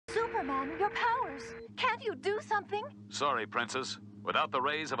Superman, your powers. Can't you do something? Sorry, Princess. Without the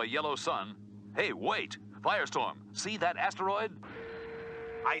rays of a yellow sun... Hey, wait! Firestorm, see that asteroid?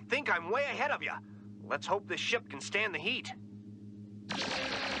 I think I'm way ahead of you. Let's hope this ship can stand the heat.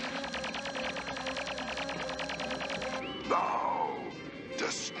 Now!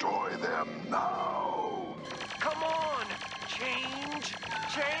 Destroy them now! Come on! Change!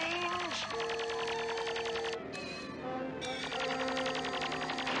 Change!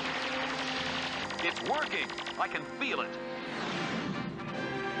 It's working! I can feel it!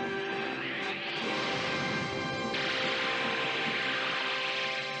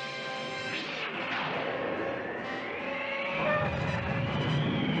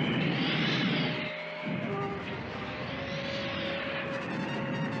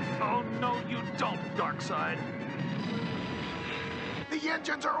 Oh, no, you don't, Darkseid. The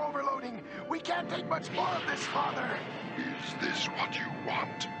engines are overloading! We can't take much more of this, Father! Is this what you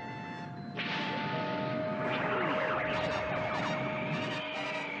want?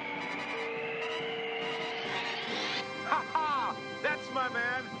 Ha ha! That's my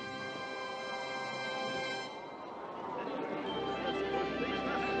man!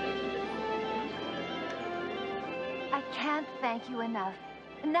 I can't thank you enough.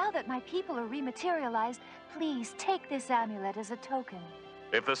 Now that my people are rematerialized, please take this amulet as a token.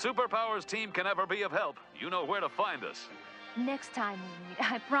 If the Superpowers team can ever be of help, you know where to find us. Next time we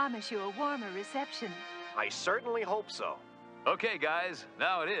meet, I promise you a warmer reception. I certainly hope so. Okay, guys,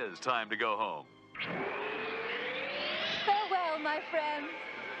 now it is time to go home. Farewell, my friends.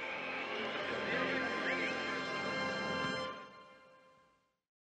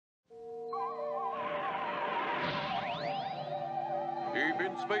 Deep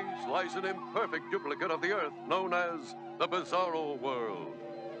in space lies an imperfect duplicate of the Earth known as the Bizarro World.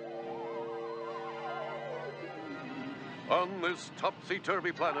 On this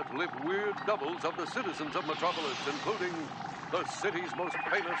topsy-turvy planet live weird doubles of the citizens of Metropolis, including the city's most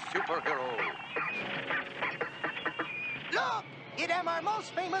famous superhero. Look! It am our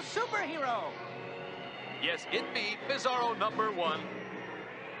most famous superhero! Yes, it be Bizarro #1.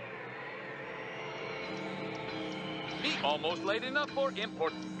 Be almost late enough for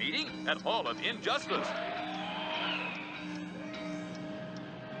important meeting at Hall of Injustice.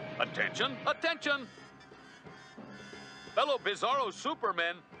 Attention, attention! Fellow Bizarro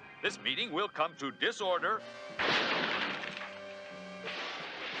Supermen, this meeting will come to disorder.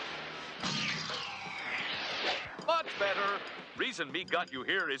 Much better. Reason me got you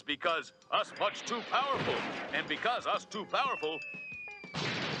here is because us much too powerful. And because us too powerful,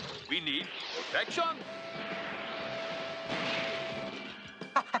 we need protection.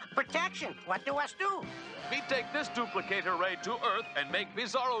 Protection! What do us do? We take this duplicator ray to Earth and make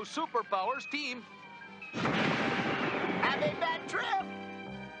Bizarro Superpowers team. Have a bad trip!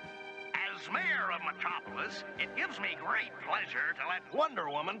 As mayor of Metropolis, it gives me great pleasure to let Wonder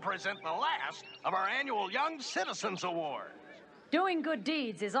Woman present the last of our annual Young Citizens Awards. Doing good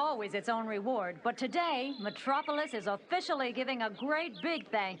deeds is always its own reward, but today, Metropolis is officially giving a great big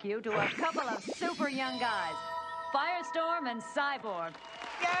thank you to a couple of super young guys, Firestorm and Cyborg.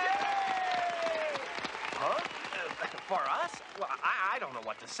 Yay! Huh? For us? Well, I don't know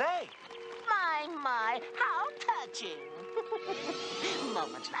what to say. My, how touching.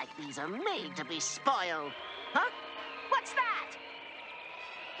 Moments like these are made to be spoiled. Huh? What's that?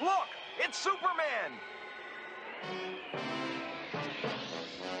 Look! It's Superman!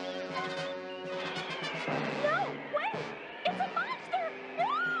 No, wait! It's a monster!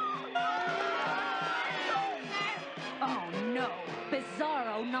 Oh no,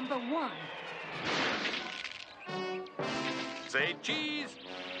 Bizarro #1. Say cheese.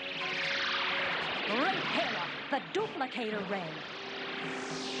 Great Hera, the duplicator ray.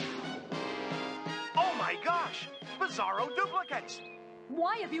 Oh my gosh! Bizarro duplicates!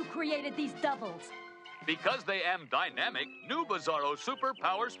 Why have you created these doubles? Because they am dynamic, new Bizarro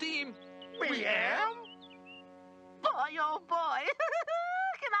Superpowers team. We am? Boy, oh boy.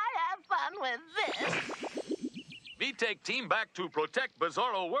 Can I have fun with this? Me take team back to protect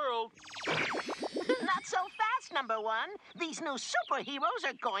Bizarro World. Not so fast, #1. These new superheroes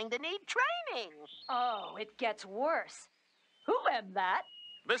are going to need training. Oh, it gets worse. Who am that?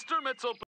 Mr. Mitchell.